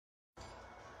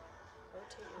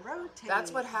Rotate.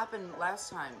 That's what happened last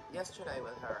time, yesterday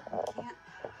with her. Can't.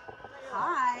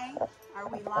 Hi. Are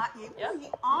we live? Yep. We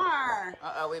are.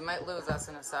 Uh-oh, we might lose us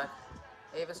in a sec.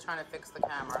 Ava's trying to fix the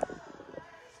camera.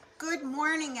 Good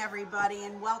morning, everybody,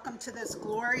 and welcome to this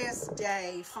glorious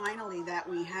day, finally, that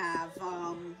we have.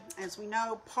 As we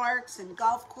know, parks and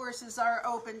golf courses are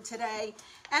open today,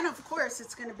 and of course,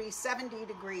 it's going to be 70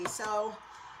 degrees, so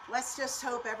let's just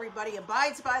hope everybody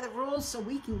abides by the rules so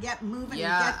we can get moving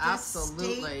and get this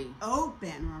state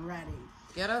open already.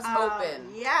 Get us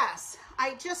open. Yes.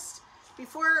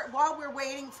 While we're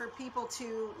waiting for people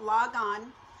to log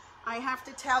on, I have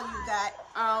to tell you that...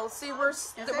 Oh, see, we're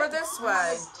this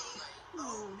way.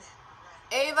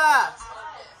 Ava,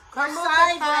 come move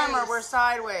the camera. We're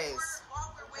sideways.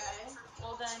 Okay.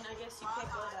 Well, then I guess you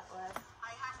can't go that way. I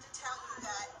have to tell you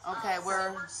that... Okay,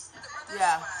 we're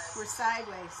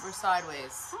sideways. We're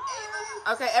sideways.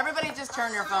 Okay, everybody just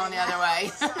turn your phone the other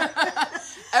way.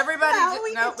 Everybody,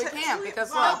 no, we can't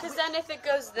because Well, look. because then if it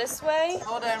goes this way,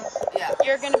 Hold on. Yeah.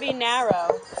 you're going to be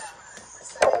narrow.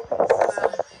 It's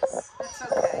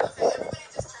okay. Everybody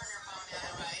just turn your phone the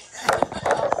other way.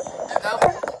 Nope,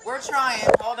 we're trying.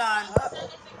 Hold on.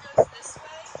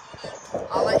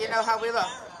 I'll let you know how we look.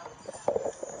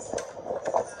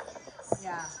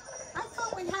 Yeah. I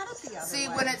thought we had it the other See,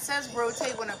 way. when it says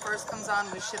rotate, when it first comes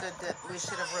on, we should have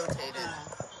rotated.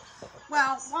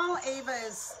 Well, while Ava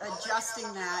is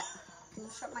adjusting that, can you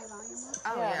shut my volume off?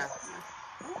 Oh yeah.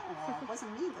 Oh, it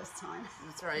wasn't me this time.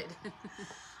 That's right.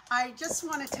 I just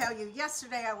want to tell you,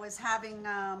 yesterday I was having,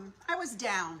 I was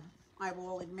down, I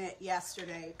will admit,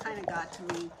 yesterday. It kind of got to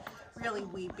me, really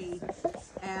weepy,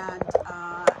 and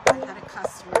I had a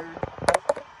customer.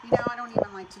 You know, I don't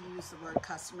even like to use the word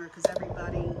customer because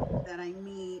everybody that I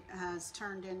meet has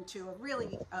turned into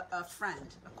a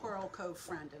friend, a Coral Cove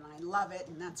friend, and I love it,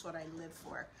 and that's what I live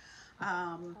for.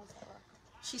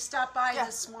 She stopped by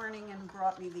this morning and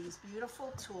brought me these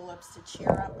beautiful tulips to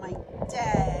cheer up my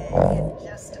day, and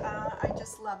I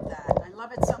just love that. I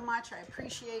love it so much. I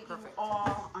appreciate you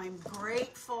all. I'm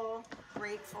grateful,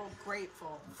 grateful,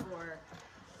 grateful for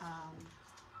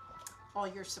all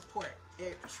your support.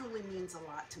 It truly means a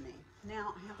lot to me.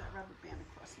 Now, I have that rubber band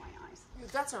across my eyes.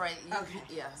 That's all right. Okay.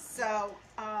 Yeah. So,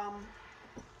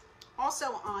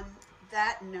 also on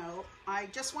that note, I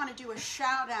just want to do a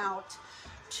shout out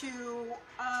to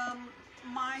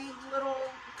my little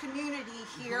community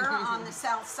here on the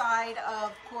south side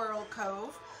of Coral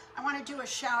Cove. I want to do a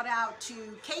shout out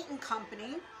to Kate and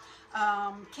Company.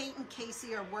 Kate and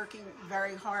Casey are working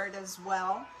very hard as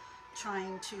well,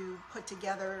 trying to put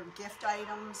together gift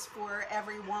items for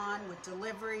everyone with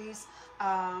deliveries.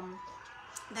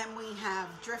 Then we have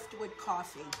Driftwood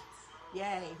Coffee,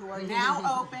 yay, who are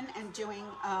now open and doing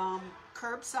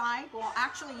curbside. Well,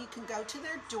 actually, you can go to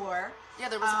their door. Yeah,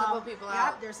 there was a couple of people out.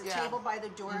 Yeah, there's a table by the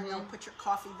door, and they'll put your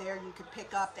coffee there. You could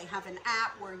pick up. They have an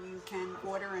app where you can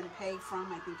order and pay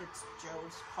from. I think it's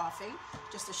Joe's Coffee.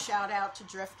 Just a shout out to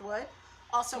Driftwood.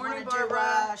 Also want to do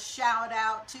a shout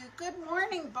out to, good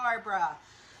morning, Barbara.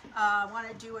 I want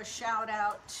to do a shout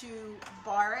out to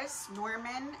Boris,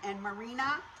 Norman, and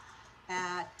Marina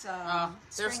at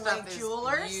Spring Lake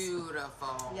Jewelers.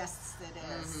 Beautiful. Yes, it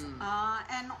is.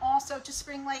 And also to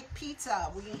Spring Lake Pizza.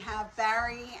 We have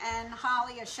Barry and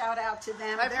Holly, a shout out to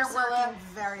them. They're working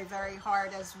very, very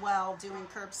hard as well, doing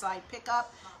curbside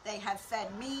pickup. They have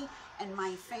fed me and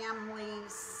my family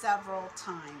several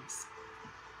times.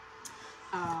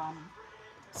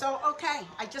 Okay,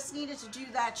 I just needed to do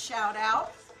that shout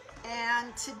out.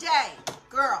 And today,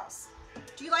 girls,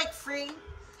 do you like free?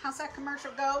 How's that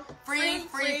commercial go? Free.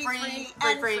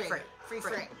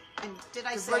 And did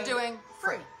I say we're doing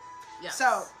free? Yes.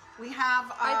 So we have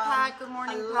Hi, Pat. Good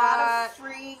morning, a lot of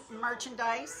free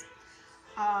merchandise.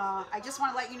 I just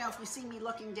want to let you know, if you see me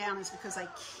looking down, it's because I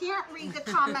can't read the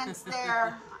comments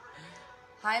there.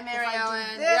 Hi, Mary Ellen.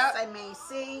 If I do this, I may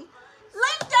see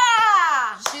Linda.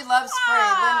 She loves free.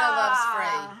 Linda loves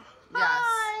free. Yes.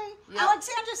 Hi. Yep.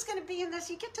 Alexandra's going to be in this.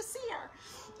 You get to see her.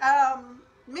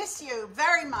 Miss you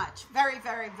very much. Very,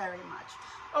 very, very much.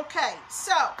 Okay,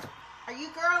 so are you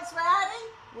girls ready?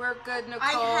 We're good, Nicole.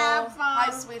 I have,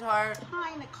 hi, sweetheart.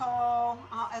 Hi, Nicole.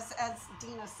 As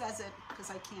Dina says it, because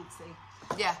I can't see.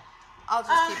 Yeah, I'll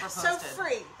just keep her posted. So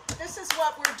free. This is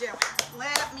what we're doing.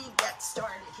 Let me get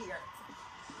started here.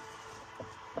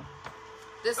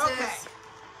 This is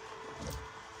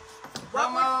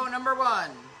promo number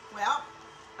 1. Well,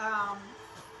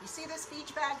 you see this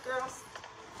beach bag, girls?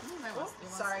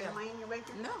 Sorry, am I in your way?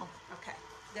 No. Okay.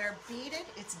 They're beaded.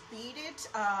 It's beaded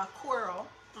coral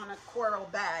on a coral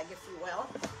bag, if you will.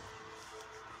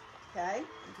 Okay.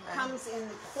 Comes in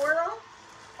the coral.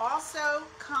 Also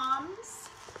comes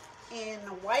in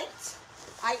white.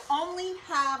 I only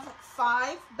have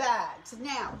 5 bags.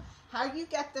 Now, how you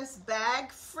get this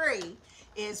bag free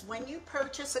is when you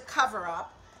purchase a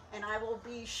cover-up, and I will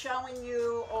be showing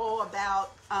you all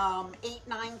about 8,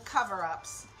 9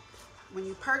 cover-ups. When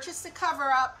you purchase the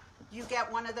cover-up, you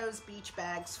get one of those beach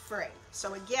bags free.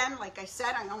 So again, like I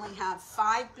said, I only have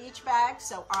 5 beach bags,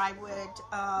 so I would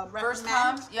recommend. First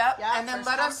come, yep. Yeah, and then first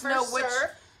let come, us know first which, serve.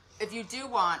 if you do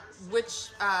want, which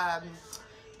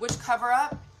cover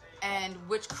up and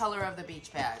which color of the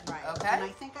beach bag. Right. Okay. And I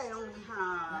think I only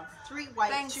have 3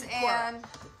 white, Thanks, 2 Ann.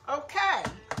 coral. Okay.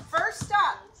 First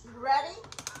up, you ready?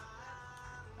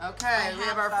 Okay, we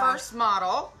have our first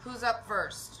model. Who's up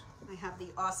first? I have the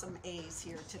awesome A's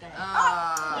here today.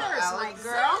 There's my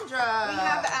girl. Alexandra. We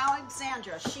have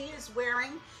Alexandra. She is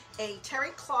wearing a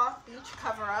terry cloth beach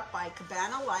cover-up by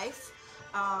Cabana Life.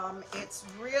 It's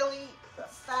really a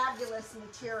fabulous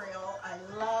material. I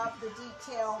love the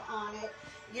detail on it.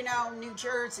 You know, New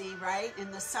Jersey, right? In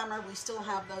the summer, we still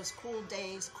have those cool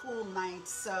days, cool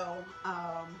nights. So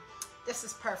this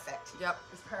is perfect. Yep.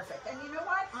 It's perfect. And you know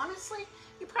what? Honestly,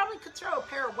 you probably could throw a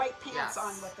pair of white pants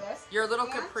on with this. Your little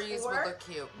Pants capris or- would look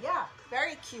cute. Yeah,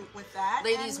 very cute with that.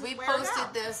 Ladies, And we wear it posted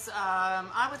out. this,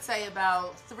 I would say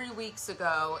about 3 weeks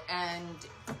ago, and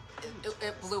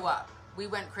it blew up. We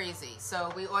went crazy.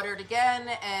 So we ordered again,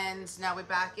 and now we're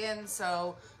back in.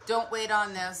 So don't wait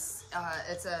on this.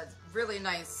 It's a really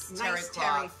nice terry cloth.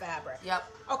 terry fabric. Yep.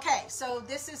 Okay, so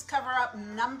this is cover up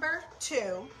number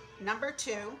 2. Number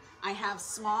 2, I have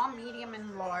small, medium,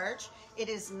 and large. It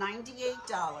is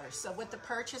 $98. So with the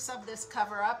purchase of this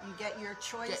cover up, you get your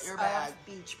choice Get your bag. of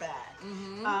beach bag.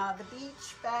 The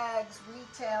beach bags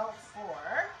retail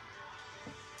for,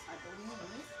 I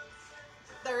believe,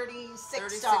 $36.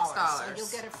 So you'll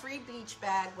get a free beach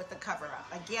bag with the cover up.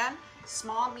 Again,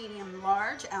 small, medium,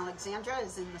 large. Alexandra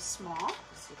is in the small.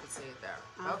 So you can see it there.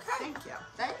 Okay. Thank you.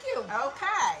 Thank you.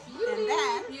 Okay. Beauty, And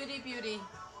then beauty, beauty.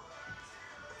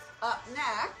 up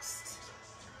next,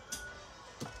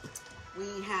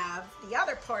 we have the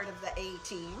other part of the A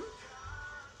team.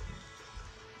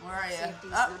 Where are See you? if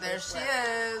these Oh, numbers there she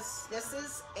work. is. This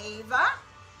is Ava.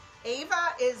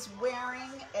 Ava is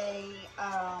wearing a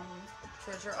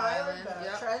Treasure Island.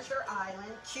 Yep. Treasure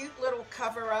Island. Cute little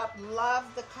cover up. Love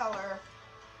the color.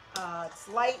 It's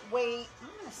lightweight. I'm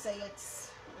gonna say it's,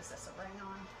 what is this, a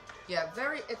rayon? Yeah,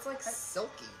 it's like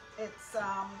silky. It's,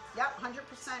 yep, 100%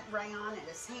 rayon. It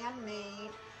is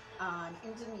handmade in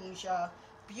Indonesia.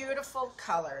 Beautiful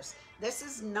colors. This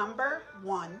is number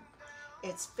 1.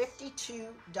 It's $52.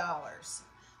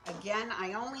 Again,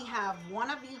 I only have one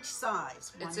of each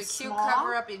size. It's One a cute small.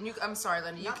 cover up, and I'm sorry,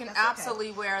 Linda. You No, can that's okay.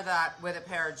 absolutely wear that with a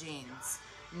pair of jeans.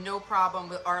 No problem.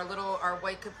 With our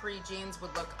white capri jeans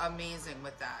would look amazing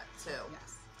with that too.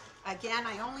 Yes. Again,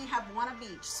 I only have one of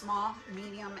each, small,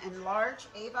 medium, and large.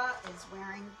 Ava is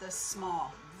wearing the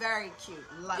small. Very cute.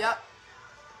 Love Yep.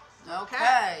 it.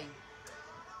 Okay.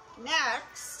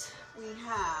 Next, we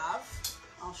have,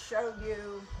 I'll show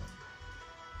you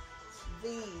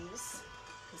these,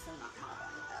 because they're not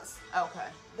modeling this. Okay.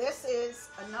 This is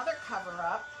another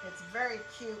cover-up. It's very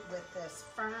cute with this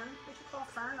fern. What do you call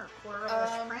fern or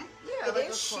coralish print? yeah, It like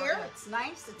is a sheer. coral. It's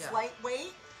nice. It's Yeah.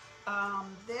 lightweight.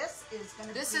 This is going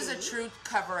to be... This is a true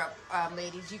cover up,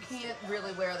 ladies. You can't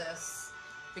really wear this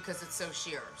because it's so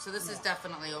sheer. So this is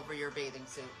definitely over your bathing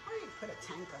suit. Or you could put a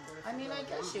tank under it. I mean, I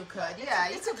guess you could. It's Yeah, a,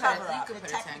 you it's could a put cover you up. could put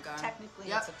a tank on. Technically,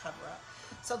 Yep. it's a cover up.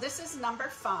 So this is number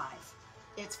 5.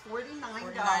 It's $49.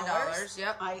 $49,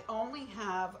 yep. I only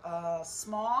have a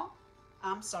small.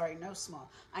 I'm sorry, no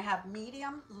small. I have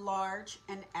medium, large,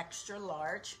 and extra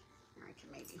large. Here, I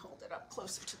can maybe hold it up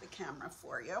closer to the camera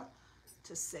for you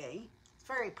to see. It's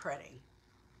very pretty.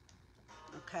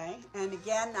 Okay, and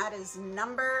again, that is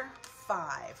number 5.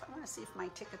 I want to see if my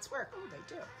tickets work. Oh,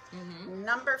 they do.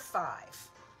 Number 5.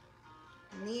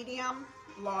 Medium,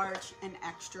 large, and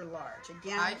extra large.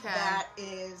 Again, I can. that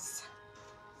is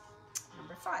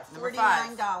number 5. Number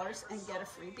five. $49 and get a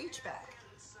free beach bag.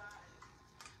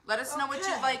 Let us know what you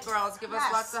Okay. like, girls. Give us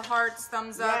Yes. lots of hearts,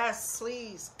 thumbs up. Yes,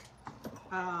 please.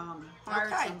 Hearts,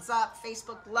 Okay. thumbs up.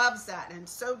 Facebook loves that, and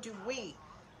so do we.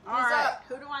 All Who's right, up?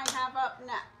 who do I have up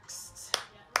next?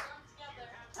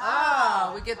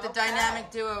 Oh, we get the okay. dynamic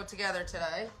duo together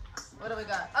today. What do we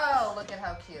got? Oh, look at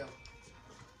how cute.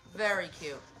 Very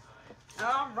cute.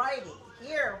 All righty,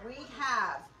 here we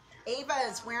have, Ava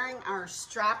is wearing our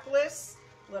strapless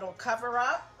little cover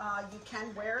up. You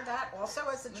can wear that also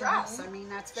as a dress. I mean,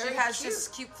 that's very She has cute.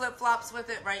 just cute flip-flops with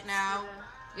it right now.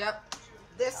 Yep.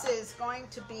 This is going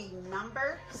to be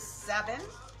number 7.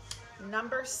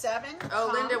 Number 7. Oh,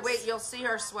 Linda, comes- wait, you'll see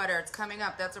her sweater. It's coming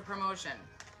up. That's a promotion.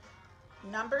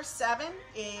 Number 7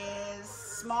 is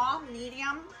small,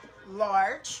 medium,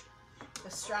 large. The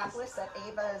strapless that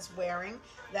Ava is wearing.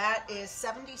 That is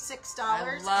 $76.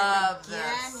 I love and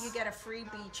again, this. you get a free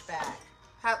beach bag.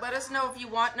 Let us know if you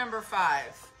want number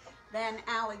 5. Then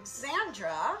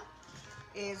Alexandra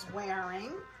is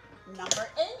wearing number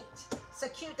 8. So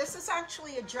cute. This is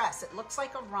actually a dress. It looks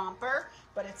like a romper,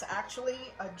 but it's actually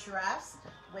a dress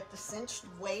with the cinched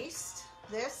waist.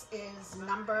 This is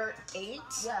number 8.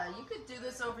 Yeah, you could do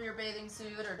this over your bathing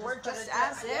suit Or put just it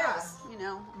as yeah. is, you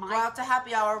know. Go out to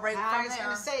happy hour right I from was there.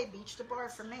 going to say, beach to bar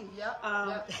for me.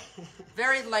 Yep,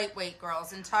 Very lightweight,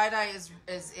 girls, and tie-dye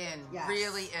is in, Yes.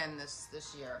 really in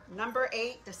this year. Number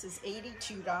 8, this is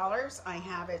 $82. I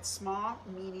have it small,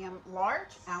 medium, large.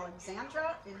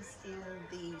 Alexandra is in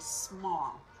the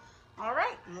small. All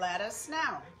right, let us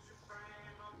know.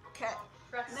 Okay.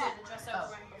 Forgot to say Next. the dress I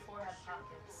was wearing before had pockets.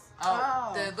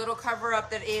 Oh, Oh. the little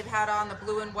cover-up that Abe had on, the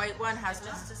blue and white one, has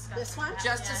Just discovered. This one?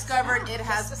 just Yeah, discovered it Just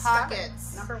has discovered.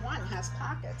 pockets. Number 1 has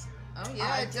pockets. Oh Oh,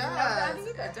 yeah, I it didn't know that does.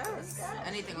 either. It There does. you go.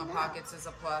 Anything with Yeah. pockets is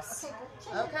a plus. Okay,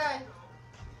 good. Okay.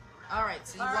 All right,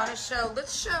 so you All want to right. show,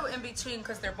 let's show in between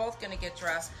because they're both going to get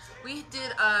dressed. We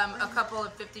did a couple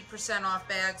of 50% off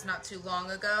bags not too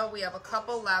long ago. We have a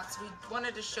couple left. We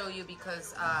wanted to show you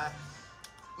because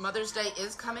Mother's Day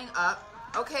is coming up.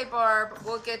 Okay, Barb,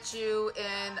 we'll get you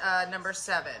in number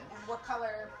 7. And what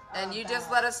color? And you just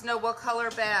bag? let us know what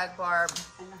color bag, Barb,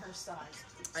 And her size.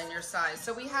 and your size.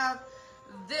 So we have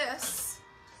this.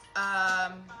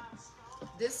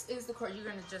 This is the cord. You're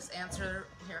gonna just answer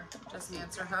here. Just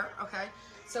answer her. Okay.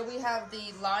 So we have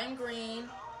the lime green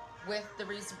with the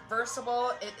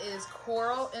reversible. It is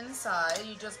coral inside.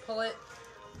 You just pull it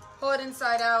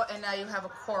inside out, and now you have a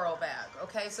coral bag.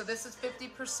 Okay. So this is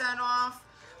 50% off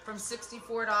from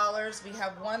 $64. We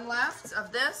have one left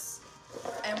of this,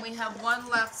 and we have one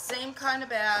left. Same kind of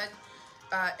bag.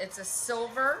 It's a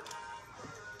silver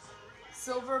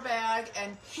bag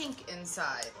and pink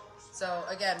inside. So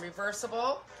again,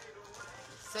 reversible.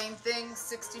 Same thing,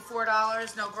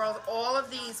 $64. No, girls, all of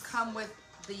these come with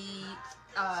the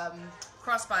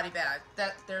crossbody bag.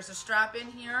 There's a strap in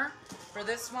here for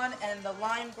this one, and the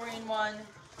lime green one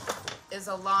is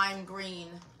a lime green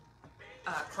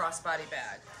crossbody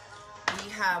bag. We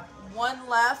have one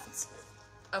left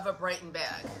of a Brighton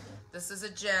bag. This is a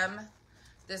gem.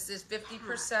 This is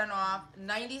 50% off,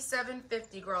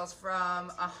 $97.50, girls, from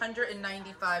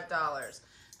 $195.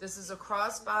 This is a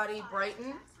crossbody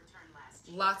Brighton.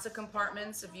 Lots of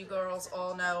compartments, if you girls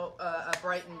all know a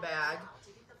Brighton bag.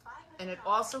 And it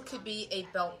also could be a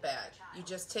belt bag. You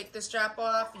just take the strap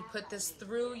off, you put this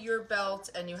through your belt,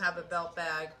 and you have a belt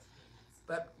bag.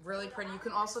 But really pretty. You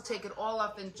can also take it all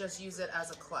up and just use it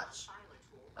as a clutch.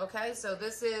 Okay, so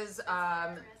this is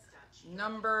we're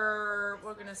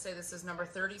gonna say this is number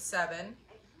 37,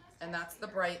 and that's the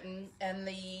Brighton. And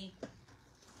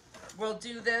we'll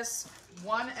do this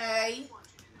 1A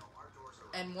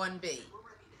and 1B.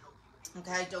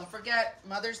 Okay, don't forget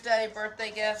Mother's Day,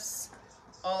 birthday gifts,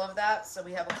 all of that. So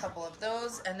we have a couple of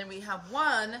those, and then we have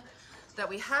one that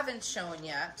we haven't shown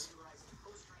yet.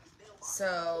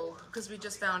 So, because we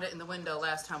just found it in the window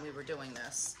last time we were doing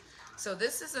this. So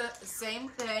this is a same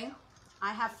thing.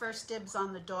 I have first dibs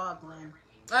on the dog, Lynn.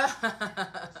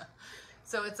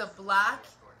 So it's a black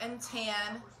and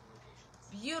tan,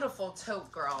 beautiful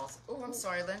tote, girls. Oh, I'm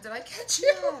sorry, Lynn. Did I catch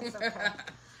you? Yeah, it's okay.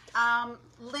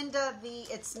 Linda,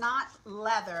 it's not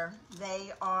leather.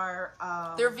 They are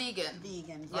They're vegan.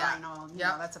 vegan, Yeah. vinyl. You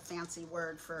Yep. know, that's a fancy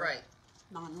word for Right.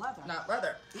 non-leather. Not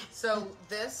leather. So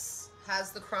this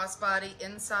has the crossbody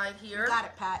inside here. Got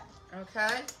it, Pat.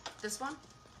 Okay. This one?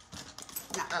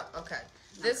 No. Oh, okay.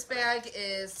 This bag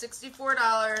is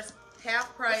 $64,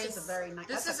 half price. This is a very nice.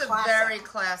 This that's is a classic. very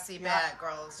classy Yeah. bag,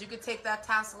 girls. You could take that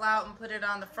tassel out and put it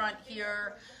on the front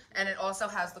here, and it also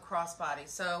has the crossbody.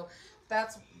 So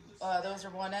that's those are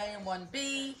 1A and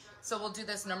 1B. So we'll do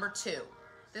this number 2.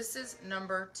 This is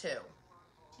number 2.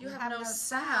 You have no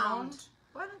sound.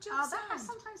 Why don't you have sound?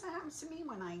 Sometimes that happens to me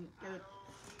when I go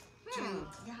to.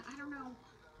 Hmm. Yeah, I don't know.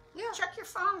 Yeah. Check your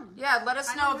phone. Yeah, let us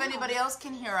I know don't if know. anybody else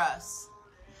can hear us.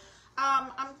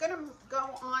 I'm gonna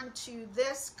go on to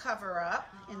this cover up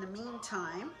in the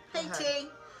meantime. Hey Okay.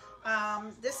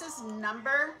 T. This is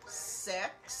number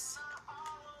 6.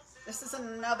 This is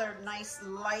another nice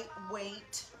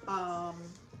lightweight. I'll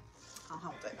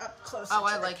hold it up closer. Oh, to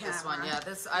I the like this one. camera.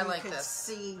 Yeah, I like You could this.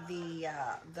 see the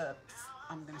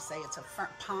I'm gonna say it's a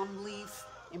front palm leaf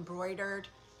embroidered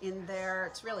in there.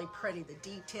 It's really pretty. The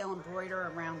detail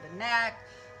embroidered around the neck,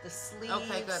 the sleeves.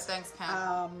 Okay, good. Thanks,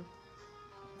 Ken.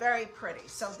 Very pretty.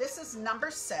 So this is number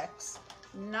 6.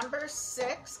 Number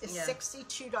 6 is Yeah.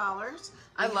 $62.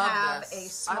 I We love have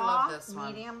this. a I small, love this one.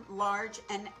 medium, large,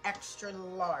 and extra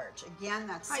large. Again,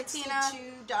 that's Hi, Tina.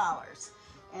 $62.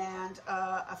 And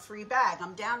a free bag.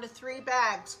 I'm down to 3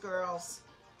 bags, girls.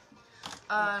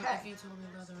 Okay. If you told me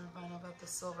leather and vinyl about the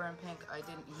silver and pink, I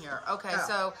didn't hear. Okay, Oh.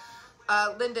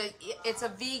 so Linda, it's a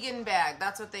vegan bag.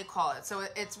 That's what they call it. So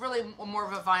it's really more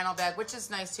of a vinyl bag, which is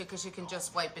nice too because you can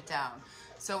just wipe it down.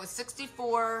 So it's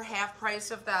 $64, half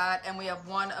price of that, and we have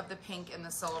one of the pink and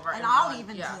the silver. And I'll one-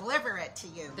 even yeah. deliver it to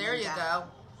you. There you Linda. go.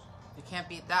 You can't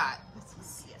beat that. Let's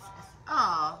see if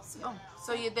Oh,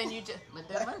 so you just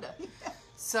Linda and Linda.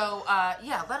 So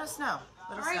yeah, let us know.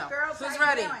 Let us All right, know. girls. Who's how you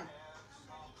ready? doing?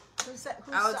 Who's that?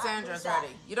 Alexandra's who's that?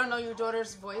 ready. You don't know your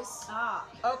daughter's voice? Ah,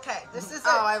 okay. This is.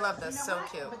 Oh, I love this. You know So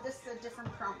what? cute. But this is a different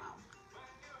promo.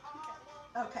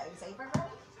 Okay, is Ava ready?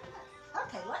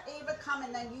 Okay, let Ava come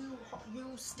and then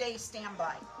you stand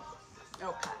by.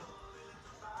 Okay.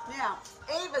 Now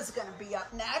Ava's gonna be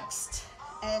up next,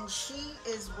 and she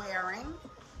is wearing.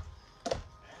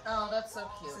 Oh, that's so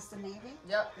cute. Is this the navy?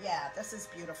 Yep. Yeah, this is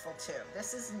beautiful too.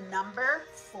 This is number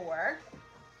 4.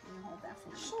 Can you hold that for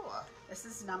me? Sure. This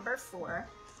is number 4.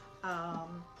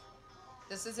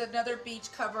 This is another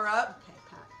beach cover up. Okay,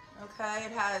 Pat. Okay,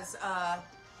 it has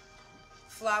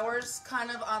flowers kind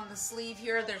of on the sleeve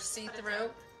here. They're see-through.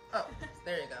 Oh,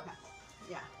 there you go.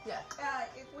 Yeah. Yeah.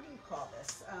 What do you call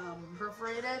this?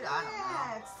 Perforated? I don't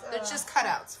Yeah, know. It's just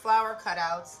cutouts, flower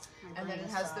cutouts. My And then brain it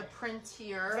is has the fried. print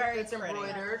here. Very It's pretty.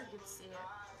 embroidered. You can see it.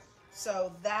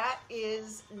 So that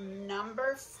is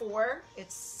number 4.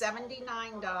 It's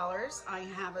 $79. I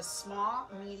have a small,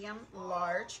 medium,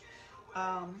 large.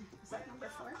 Is that number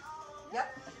 4?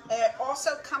 Yep. It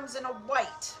also comes in a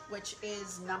white, which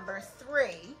is number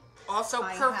 3. Also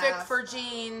I perfect have for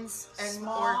jeans and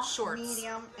Small, or shorts.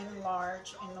 medium, and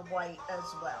large in the white as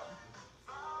well.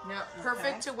 Yep, perfect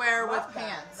Okay. to wear Love with that.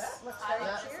 pants. That looks very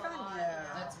Yeah. cute on you.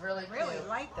 That's really Really cute.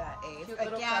 like that, Abe. Cute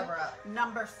little Again, cover-up.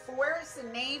 number 4 is the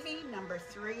navy. Number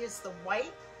 3 is the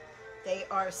white. They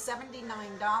are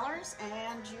 $79,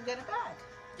 and you get a bag.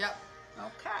 Yep.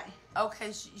 Okay,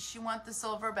 Okay, she want the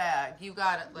silver bag. You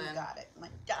got it, Lynn. you got it,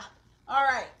 Linda. All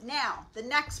right, now the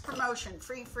next promotion,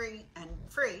 free, and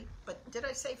free. But did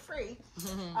I say free?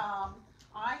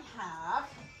 I have.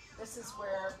 This is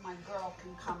where my girl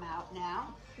can come out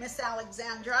now, Miss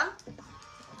Alexandra.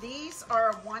 These are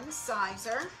a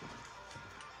one-sizer.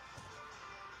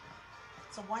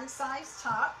 It's a one-size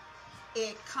top.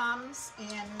 It comes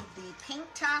in the pink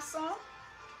tassel,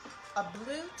 a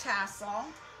blue tassel,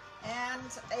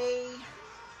 and a.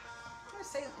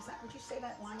 Would you say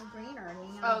that lime green or a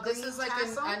neon green? Oh, this is like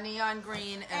tassel? a neon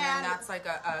green, and And- then that's like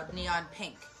a neon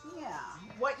pink. Yeah.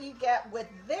 What you get with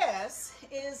this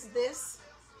is this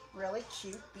really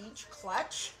cute beach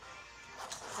clutch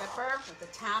zipper with the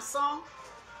tassel.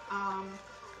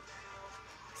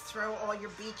 Throw all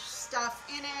your beach stuff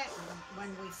in it when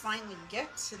we finally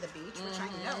get to the beach, which I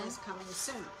know is coming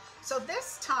soon. So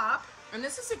this top, And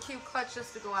this is a cute clutch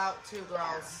just to go out to,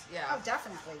 girls. Yeah. oh,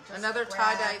 definitely. Just Another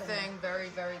grab tie-dye and- thing, very,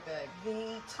 very big.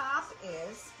 The top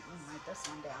is, let me write this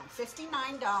one down,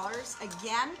 $59.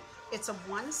 Again, it's a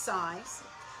one size.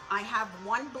 I have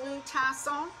 1 blue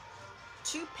tassel,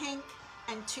 2 pink,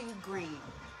 and 2 green.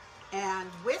 And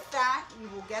with that, you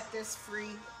will get this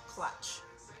free clutch.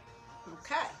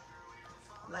 Okay,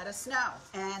 let us know.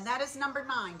 And that is number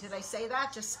 9. Did I say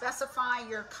that? Just specify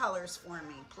your colors for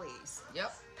me, please.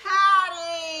 Yep.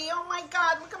 Patty! Oh my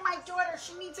God, look at my daughter.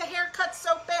 She needs a haircut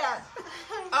so bad.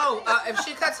 Oh, if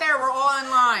she cuts hair, we're all in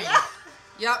line.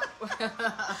 Yep.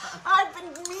 I've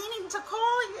been meaning to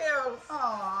call you.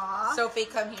 Aww. Sophie,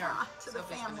 come here. To the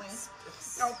Sophie's family.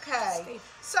 gonna- Okay.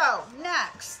 So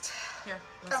next. Here,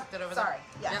 let's sit that over sorry.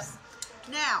 there. Yes.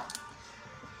 Now,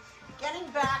 getting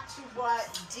back to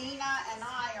what Dina and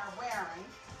I are wearing,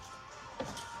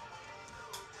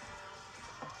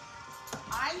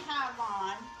 I have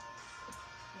on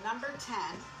number 10.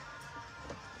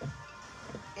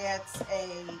 It's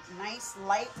a nice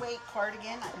lightweight cardigan.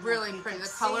 I don't know if Really you pretty. can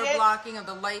The see color it. blocking of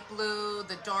the light blue,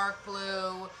 the dark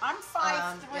blue. I'm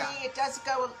 5'3". yeah. It does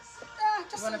go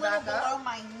just a wanna little back up? below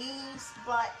my knees,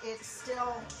 but it's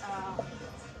still.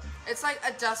 It's like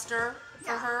a duster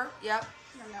for Yeah. her. Yep.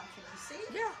 I don't know if you can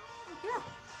see. Yeah. Yeah.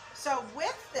 So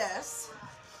with this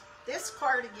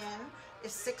cardigan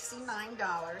is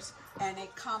 $69, and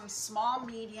it comes small,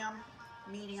 medium,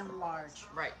 large.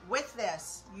 Right. With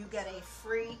this, you get a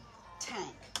free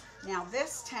tank. Now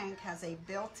this tank has a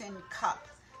built-in cup.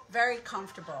 Very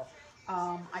comfortable.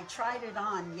 I tried it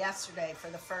on yesterday for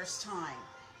the first time,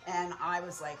 And I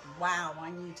was like, wow,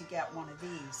 I need to get one of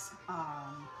these.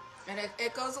 And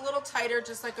it goes a little tighter,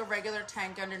 just like a regular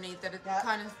tank underneath. That it Yep.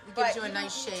 kind of But gives you a don't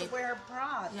nice need shape. to wear a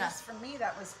bra. Yeah. This, for me,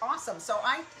 that was awesome. So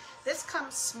this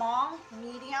comes small,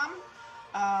 medium,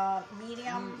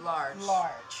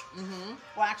 large. Mm-hmm.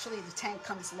 Well, actually, the tank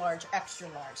comes large, extra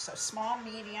large. So small,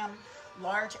 medium,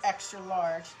 large, extra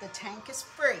large. The tank is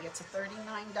free. It's a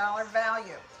 $39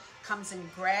 value. Comes in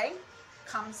gray,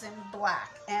 comes in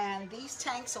black, and these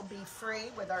tanks will be free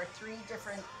with our 3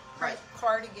 different Right.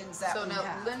 cardigans that So we now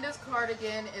have. Linda's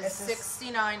cardigan is This is-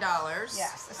 $69.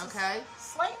 Yes. This Okay. Is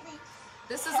slightly.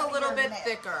 This is a little heavier bit knit.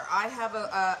 thicker. I have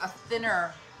a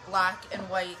thinner black and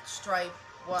white stripe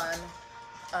one.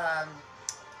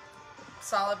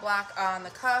 Solid black on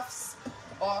the cuffs,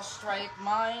 all striped.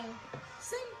 Mine,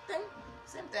 same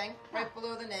thing, right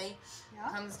below the knee.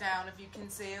 Yeah. Comes down, if you can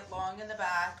see it, long in the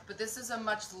back. But this is a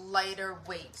much lighter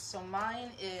weight. So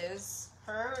mine is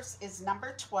Hers is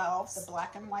number 12, the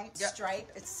black and white Yep.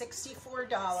 stripe. It's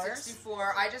 $64.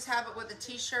 64. I just have it with a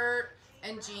t-shirt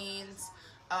and jeans,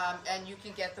 and you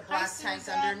can get the black tank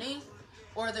Susan. underneath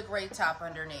or the gray top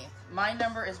underneath. My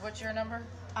number is, what's your number?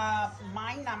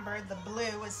 My number, the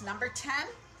blue, is number 10.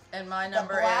 And my The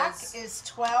number black is is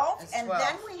 12. is And 12.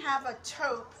 then we have a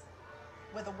taupe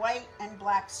with a white and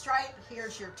black stripe.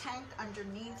 Here's your tank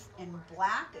underneath in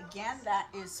black. Again, that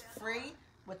is free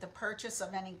with the purchase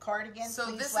of any cardigan. So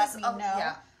Please this let is me a- know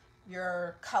yeah.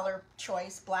 your color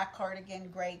choice: black cardigan,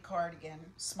 gray cardigan,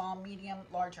 small, medium,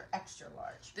 large, or extra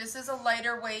large. This is a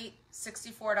lighter weight,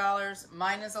 $64.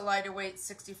 Mine is a lighter weight,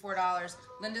 $64.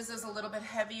 Linda's is a little bit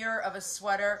heavier of a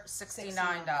sweater,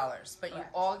 $69. But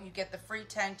Correct. you get the free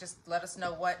tank. Just let us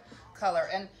know what color.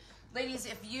 And ladies,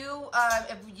 if you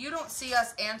don't see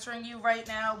us answering you right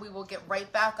now, we will get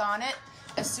right back on it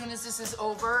as soon as this is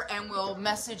over, and we'll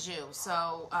message you.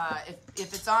 So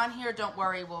if it's on here, don't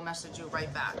worry, we'll message you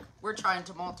right back. We're trying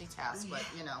to multitask, but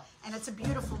you know. And it's a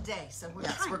beautiful day, so we're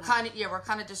Yes, trying. we're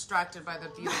kind of distracted by the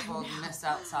beautifulness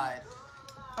outside.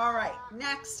 All right,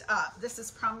 next up, this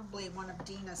is probably one of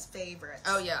Dina's favorites.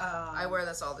 Oh yeah, I wear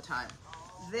this all the time.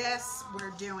 This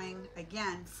we're doing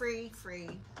again, free,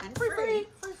 and Free.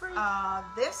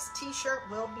 this T-shirt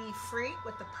will be free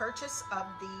with the purchase of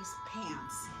these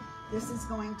pants. This is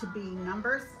going to be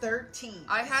number 13.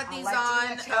 I had I'll these let on.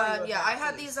 Dina tell you Yeah, about I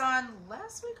had these on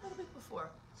last week or the week before.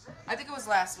 I think it was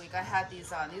last week. I had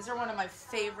these on. These are one of my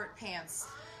favorite pants.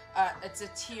 It's a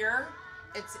tier.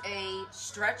 It's a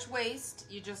stretch waist.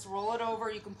 You just roll it over.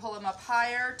 You can pull them up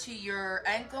higher to your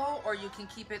ankle, or you can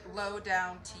keep it low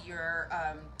down to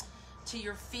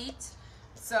your feet.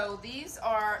 So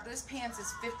this pants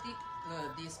is 50.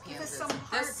 These Give pants us some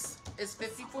this is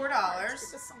 $54. Give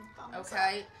us some thumbs up.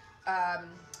 Okay.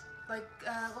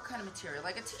 What kind of material?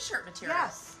 Like a t-shirt material.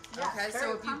 Yes. Okay, very so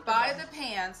if you comfortable. buy the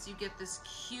pants, you get this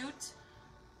cute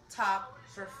top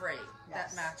for free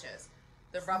Yes. that matches.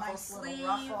 The ruffle Nice little sleeve.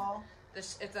 ruffle.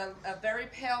 It's a very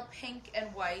pale pink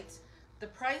and white. The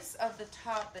price of the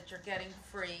top that you're getting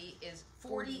free is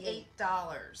 $48.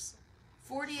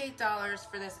 $48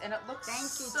 for this, and it looks Thank you,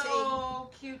 so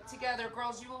cute together.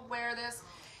 Girls, you will wear this.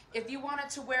 If you wanted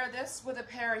to wear this with a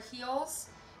pair of heels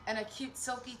and a cute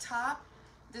silky top,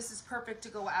 this is perfect to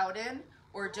go out in,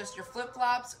 or just your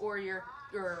flip-flops or your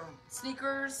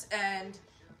sneakers and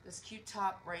this cute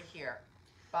top right here.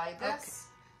 Buy this.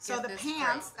 So get the this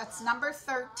pants, free. that's number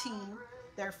 13.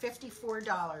 They're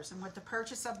 $54. And with the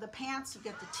purchase of the pants, you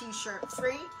get the T-shirt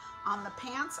free. On the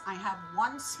pants, I have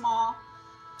 1 small,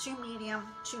 2 medium,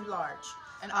 2 large.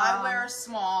 And I wear a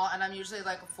small, and I'm usually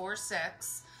like a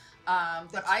 4'6".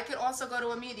 But I could also go to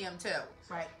a medium too.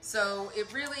 Right. So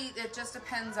it just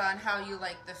depends on how you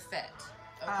like the fit.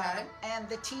 Okay. And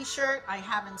the T-shirt I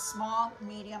have in small,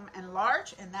 medium, and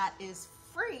large, and that is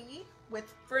free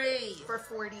Free. for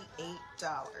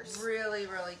 $48. Really,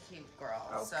 really cute,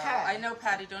 girl. So Okay. I know,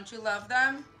 Patty, don't you love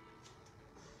them?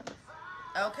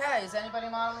 Okay. Is anybody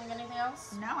modeling anything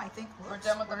else? No, I think We're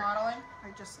done with the modeling? I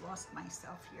just lost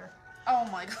myself here. Oh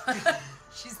my God.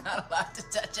 She's not allowed to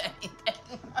touch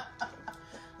anything.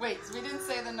 Wait, so we didn't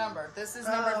say the number. This is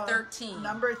number 13.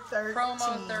 Number 13.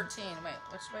 Promo 13. Wait,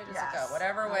 which way does it Yes, go?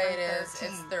 Whatever number way it is, 13.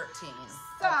 it's 13.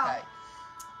 So, Okay.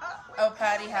 Oh,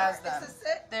 Patty has them. Is this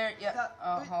it? There, yeah. The-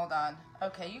 Oh, hold on.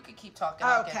 Okay, you could keep talking.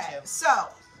 I'll Okay, get you. so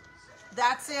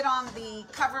that's it on the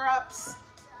cover-ups,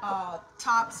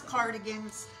 tops,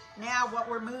 cardigans. Now what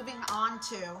we're moving on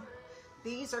to,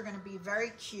 these are going to be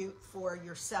very cute for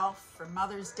yourself, for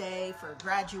Mother's Day, for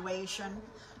graduation.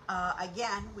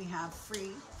 Again, we have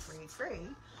free.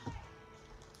 I'm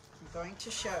going to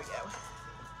show you.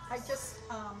 I just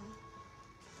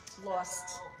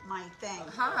lost my thing.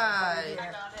 Hi. Here.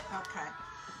 got it. Okay.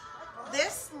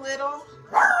 this little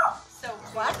So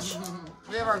clutch.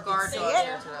 We have our guard See dog it?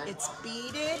 here today. It's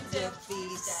beaded with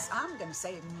these, I'm going to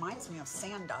say it reminds me of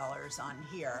sand dollars on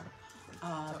here.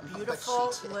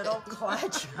 Beautiful she did. little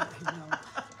clutch. I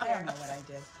don't know what I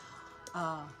did.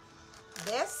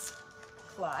 This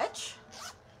clutch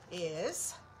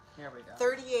is Here we go.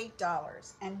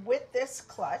 $38. And with this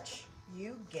clutch,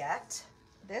 you get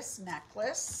this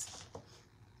necklace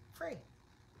free. It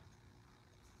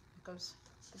goes,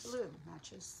 the blue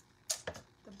matches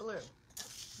the blue.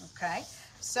 Okay,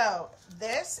 so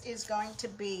this is going to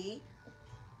be,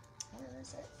 where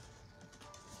is it?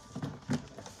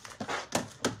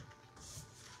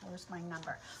 Where's my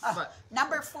number? What?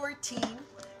 Number 14,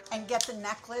 and get the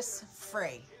necklace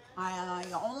free. I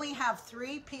only have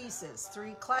 3 pieces,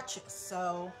 3 clutches,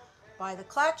 so buy the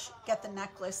clutch, get the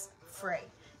necklace free.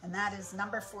 And that is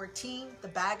number 14. The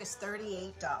bag is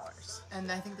 $38.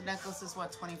 And I think the necklace is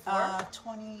what, 24?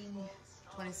 20.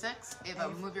 26? Ava,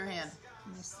 move your hand.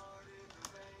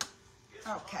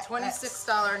 Okay.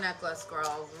 $26 necklace,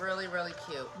 girl. Really, really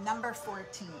cute. Number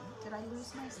 14. Did I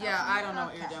lose myself? Yeah, I don't know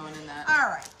what Okay. you're doing in that. All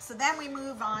right. So then we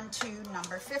move on to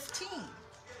number 15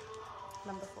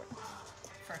 number 14.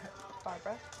 for her.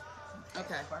 Barbara.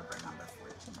 Okay. Barbara, number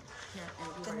 14. Here,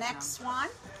 Ava, The write next down. one.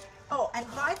 Oh, and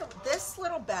by the this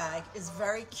little bag is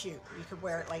very cute. You could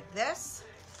wear it like this.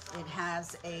 It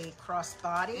has a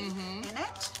crossbody in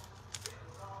it.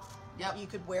 Yep. You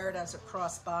could wear it as a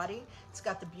crossbody. It's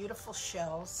got the beautiful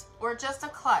shells Or just a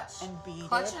clutch. and beaded.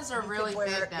 Clutches are You could really wear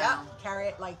big it, now. Yeah, carry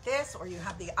it like this, or you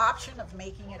have the option of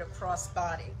making it a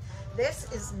crossbody.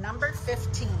 This is number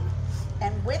 15.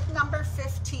 And with number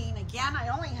 15, again, I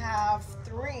only have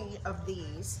 3 of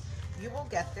these. You will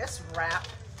get this wrap.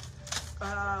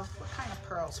 What kind of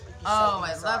pearls would you say Oh,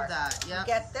 I these love are? that. You Yep.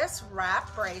 get this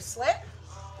wrap bracelet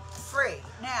free.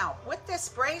 Now, with this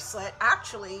bracelet,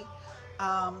 actually,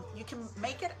 you can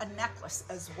make it a necklace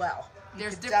as well. You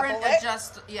There's could different double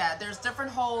it. there's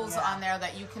different holes Yeah. on there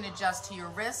that you can adjust to your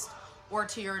wrist or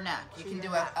to your neck. You can your do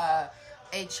neck.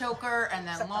 a choker and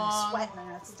then Except long. I'm sweating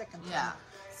and it's sticking to Yeah. me.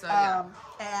 So yeah.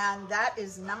 And that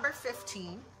is number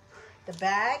 15. The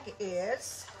bag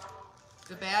is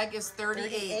The bag is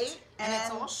 38 and it's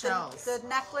all shells. The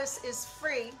necklace is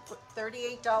free, with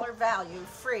 $38 value,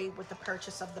 free with the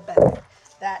purchase of the bag.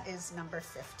 That is number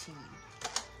 15.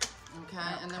 Okay,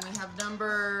 and then we have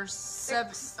number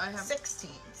 7. I have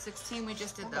 16. 16. We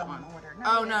just did We'll that go in one. order. No,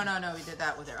 Oh we no, didn't. no, no, we did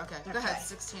that with her. Okay, go Okay. ahead.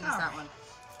 16 is All that right. one.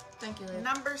 Thank you. Ava.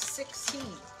 Number 16.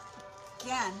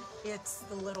 Again, it's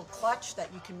the little clutch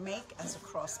that you can make as a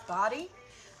crossbody.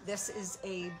 This is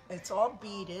it's all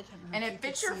beaded. I don't know And if it you can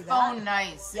fits your see phone that.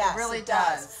 nice. Yes, it really it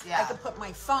does. I Yeah. could put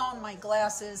my phone, my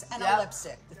glasses, and Yep. a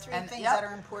lipstick. The 3 And- things yep. that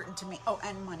are important to me. Oh,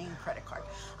 and money and credit card.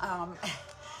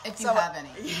 If you so- have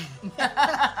any.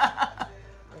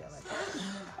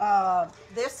 Really.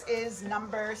 This is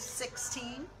number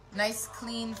 16. Nice,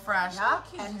 clean, fresh. Yeah.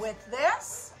 Okay. And with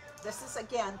this is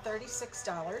again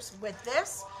 $36. With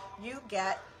this, you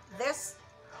get this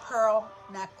pearl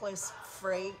necklace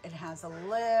free. It has a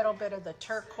little bit of the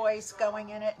turquoise going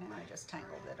in it, and I just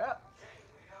tangled it up.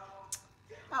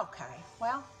 Okay,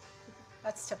 well,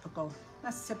 that's typical.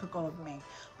 That's typical of me.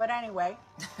 But anyway,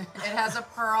 It has a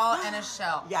pearl and a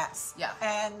shell. yes. Yeah.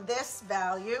 And this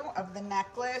value of the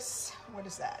necklace, what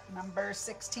is that? Number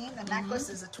 16. The necklace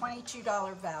is a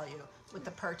 $22 value with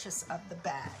the purchase of the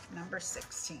bag. Number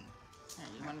 16. Here,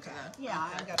 you want to do that? Yeah,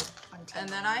 Okay. I got to untangle And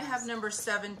then I have these. number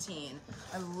 17.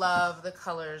 I love the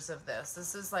colors of this.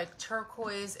 This is like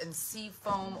turquoise and sea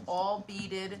foam, all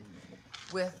beaded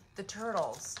with the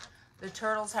turtles. The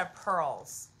turtles have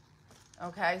pearls.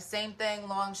 Okay, same thing,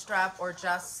 long strap or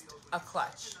just a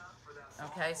clutch.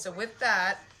 Okay, so with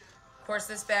that, of course,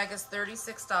 this bag is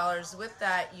 $36. With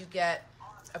that, you get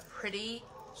a pretty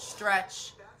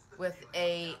stretch with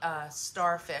a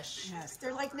starfish Yes,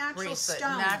 they're like natural bracelet.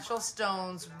 stones. Natural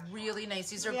stones, really nice.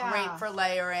 These are Yeah. great for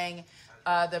layering.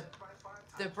 The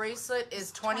bracelet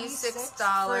is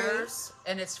 $26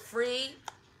 and it's free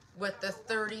with the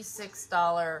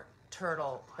 $36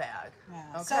 turtle bag. Yeah.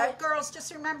 Okay. So, girls,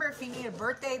 just remember if you need a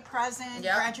birthday present,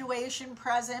 Yep. graduation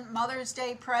present, Mother's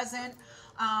Day present,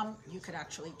 you could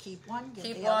actually keep one, give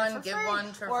Keep the other one, for give free,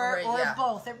 one for or, free, or yeah.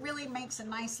 both. It really makes a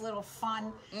nice little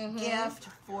fun gift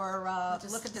for.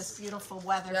 Look at this beautiful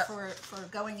weather Yep. for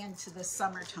going into the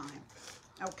summertime.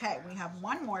 Okay, we have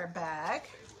one more bag.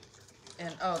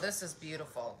 And oh, this is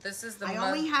beautiful. This is the I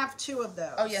only have 2 of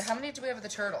those. Oh yeah, how many do we have of the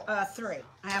turtle? 3.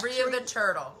 I have 3 of the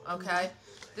turtle, okay?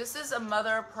 This is a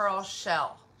mother of pearl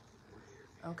shell.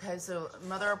 Okay, so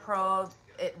mother of pearl,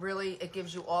 it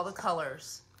gives you all the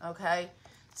colors, okay?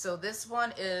 So this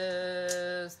one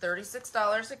is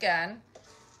 $36 again.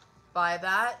 Buy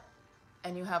that,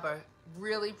 and you have a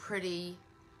really pretty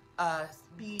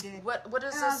beaded. What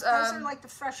is this? Those are like the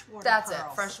freshwater That's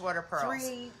pearls. it, freshwater pearls.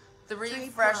 Three pearls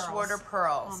freshwater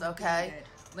pearls, on the okay?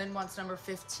 beaded. Lynn wants number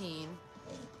 15.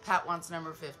 Pat wants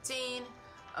number 15.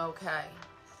 Okay.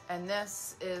 And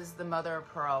this is the mother of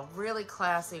pearl. Really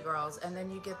classy, girls. And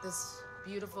then you get this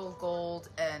beautiful gold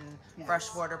and Yes.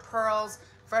 freshwater pearls.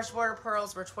 Freshwater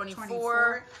pearls were 24.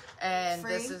 24. And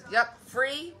Free. this is, yep,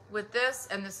 free with this.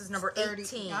 And this is number 30,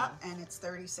 18. Yep, and it's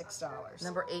 $36.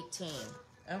 Number 18.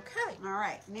 Okay. All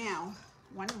right, now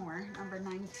one more. Number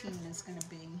 19 is going to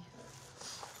be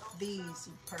these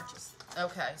you purchased.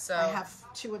 Okay, so I have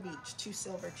 2 of each, 2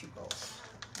 silver, 2 gold.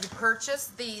 you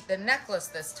purchased the necklace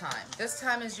this time. This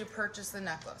time is you purchase the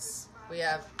necklace. We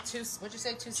have 2, what'd you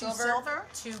say, 2 silver? silver.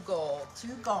 2 gold. 2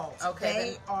 gold. Okay, They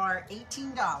then- are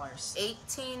 $18.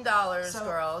 $18, So-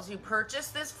 girls. You purchase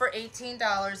this for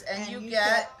 $18 and, And you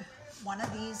get one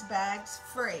of these bags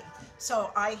free.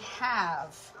 So I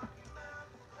have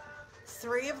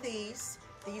 3 of these.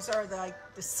 These are the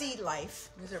Sea Life.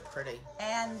 these are pretty.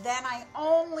 And then I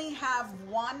only have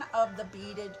 1 of the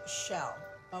beaded shell.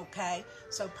 Okay,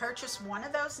 so purchase 1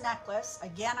 of those necklace.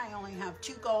 Again, I only have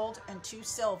 2 gold and 2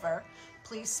 silver.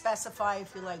 Please specify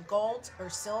if you like gold or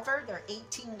silver. They're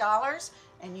 $18,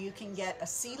 and you can get a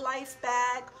Sea Life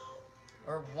bag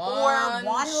Or or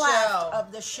one shell. left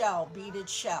of the shell, beaded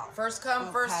shell. First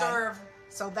come, first Okay. serve.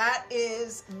 So that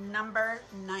is number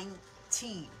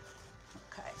 19.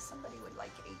 Okay, somebody would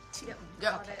like 18. Yep.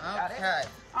 Got it. Okay.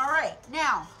 All right,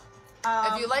 now.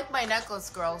 If you like my necklace,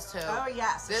 girls, too. Oh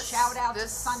yes, This- shout out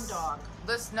this- to Sundog.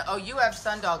 Listen, oh, you have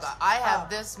Sundog. I have Oh.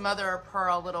 this mother of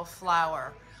pearl little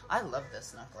flower. I love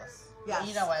this necklace. Yes.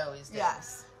 You know I always do.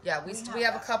 Yes. Yeah, we We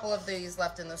have have a couple of these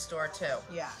left in the store too.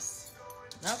 Yes.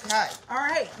 Okay. All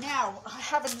right, now I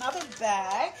have another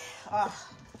bag.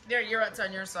 There, it's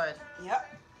on your side.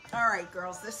 Yep. All right,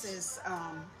 girls, this is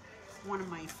one of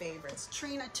my favorites,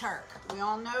 Trina Turk. We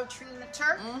all know Trina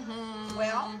Turk. Mm-hmm.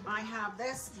 Well, I have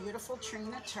this beautiful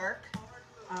Trina Turk.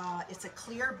 It's a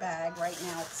clear bag. Right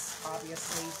now it's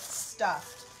obviously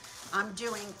stuffed. I'm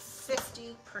doing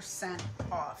 50%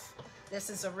 off. This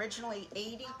is originally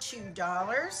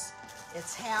 $82.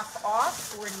 It's half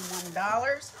off,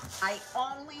 $41. I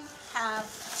only have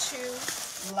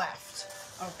 2 left.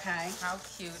 Okay. How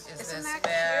cute is Isn't this that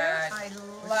bag? cute? I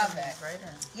Where's love your it. name, Right?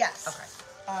 Or- Yes. Okay.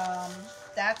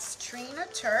 That's Trina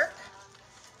Turk.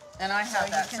 And I So have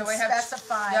you that. can So I have.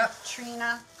 specify Yep.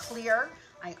 Trina Clear.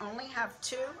 I only have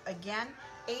 2. Again,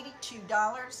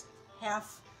 $82,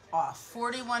 half off.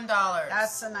 $41.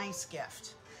 That's a nice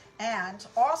gift. And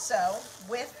also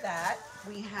with that,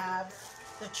 we have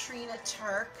the Trina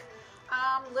Turk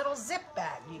little zip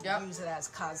bag. You can Yep. use it as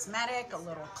cosmetic, a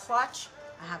little clutch.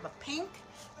 I have a pink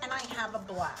and I have a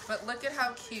black. But look at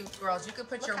how cute, girls. You could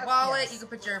put Look your how- wallet, yes. you could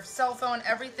put your cell phone,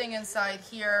 everything inside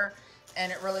here,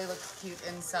 and it really looks cute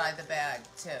inside the bag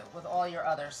too, with all your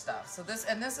other stuff. So this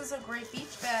is a great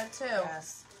beach bag too.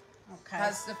 Yes. Okay.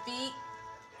 Has the feet,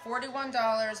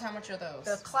 $41. How much are those?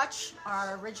 The clutch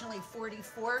are originally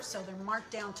 $44, so they're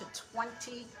marked down to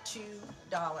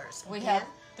 $22. we Again,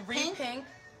 have 3 pink,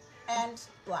 and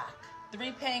black.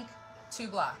 3 pink, 2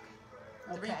 black.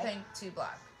 3 Okay. pink, 2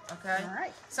 black. Okay. All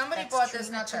right. Somebody That's bought this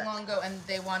Trina not too Turk. long ago, and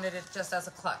they wanted it just as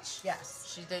a clutch. Yes.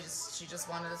 She just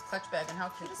wanted this clutch bag, and how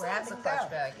cute is that Grab as a and clutch go.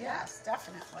 bag? Yes,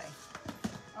 definitely.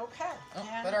 Okay. Oh,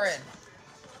 and- put her in.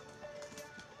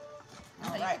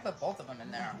 All Oh, you right. can put both of them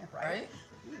in there, Right. right?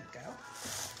 There you go.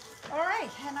 All right,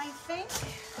 and I think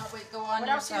Oh, wait, go on What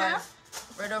your else you side. have?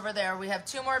 Right over there. We have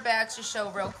 2 more bags to show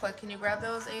real quick. Can you grab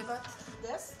those, Ava?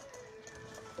 this.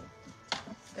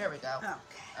 There we go.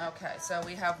 Okay. Okay, so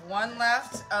we have 1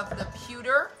 left of the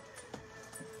pewter.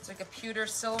 It's like a pewter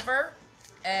silver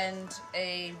and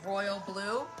a royal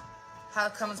blue. How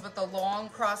it comes with the long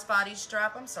crossbody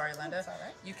strap. I'm sorry, Linda. That's all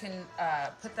right. You can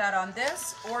put that on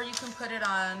this, or you can put it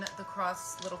on the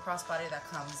little crossbody that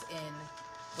comes in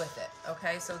with it.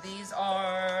 Okay, so these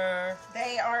are,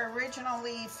 They are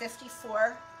originally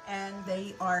 $54, and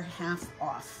they are half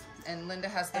off. and Linda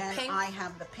has the And pink. I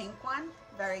have the pink one.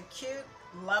 Very cute.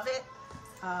 Love it.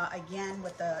 Again,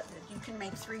 with you can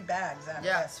make 3 bags out of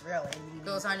Yeah. this, really. I mean,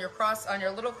 Goes on your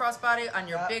little crossbody, on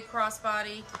your Yep. big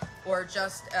crossbody, or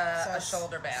just so a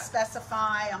shoulder bag.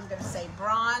 Specify, I'm going to say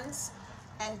bronze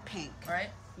and pink. Right?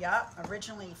 Yep,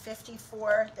 originally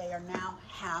 54. They are now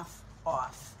half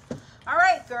off. All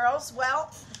right, girls.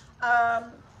 Well,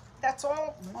 that's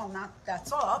all. Well, not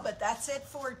that's all, but that's it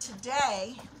for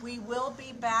today. We will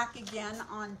be back again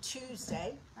on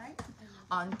Tuesday, right?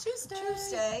 on Tuesday.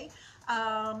 Tuesday.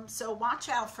 So watch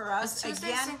out for us. Is Tuesday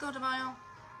again. Cinco de Mayo?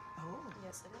 Oh,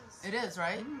 Yes, it is. It is,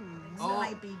 right? we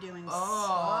might be doing.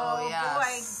 Oh, boy,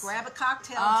 yes. grab a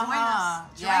cocktail. Uh-huh,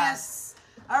 Join us. yes.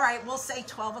 All right, we'll say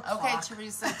 12 o'clock. Okay,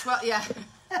 Teresa, 12, yeah.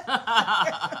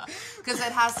 Because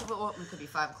it has to, well, it could be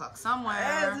 5 o'clock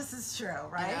somewhere. This is true,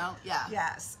 right? You know? Yeah.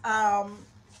 Yes.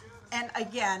 And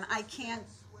again, I can't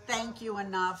thank you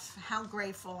enough how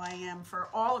grateful I am for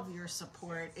all of your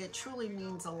support. It truly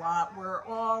means a lot. We're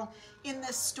all in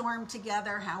this storm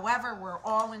together. However, we're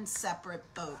all in separate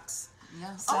boats.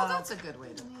 Yeah. So- Oh, that's a good way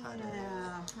to put it.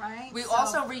 Yeah, right? We So-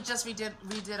 also just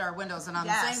redid our windows, and I'm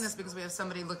Yes. saying this because we have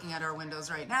somebody looking at our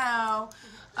windows right now.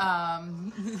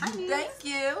 Niece. Thank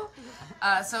you.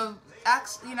 So,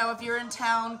 you know, if you're in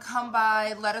town, come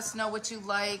by. Let us know what you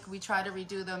like. We try to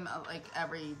redo them like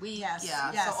every week. Yes,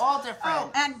 Yeah. yes. So all different.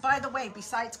 Oh, and by the way,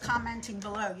 besides commenting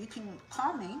below, you can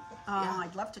call me. Yeah.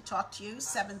 I'd love to talk to you.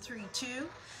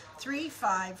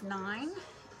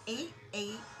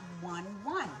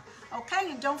 732-359-8811.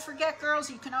 Okay, and don't forget, girls,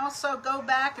 you can also go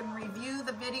back and review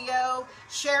the video,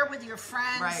 share with your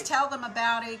friends, Right. tell them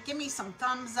about it, give me some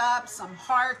thumbs up, some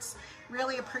hearts.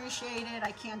 Really appreciate it.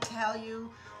 I can't tell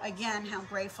you again how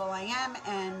grateful I am,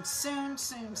 and soon,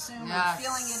 Yes, I'm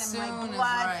feeling it in soon my is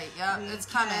blood. right. Yeah, We it's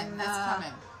coming. can, It's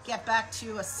coming. Get back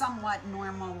to a somewhat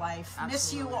normal life.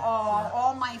 Miss you Absolutely.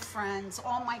 all my friends,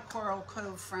 all my Coral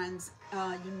Cove friends.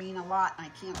 You mean a lot, and I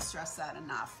can't stress that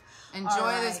enough. Enjoy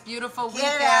All this right. beautiful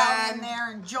Get out in weekend.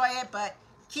 there, enjoy it, but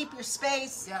keep your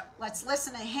space. Yep. Let's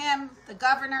listen to him, the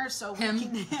governor, so Him.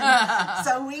 we can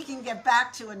so we can get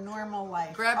back to a normal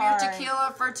life. Grab All your right.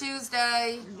 tequila for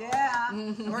Tuesday. Yeah,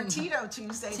 or Tito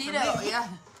Tuesday. Tito, for me. yeah.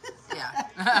 Yeah.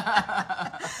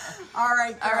 All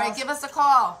right, girls. All right, give us a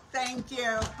call. Thank you.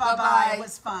 Bye Bye-bye. bye. It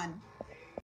was fun.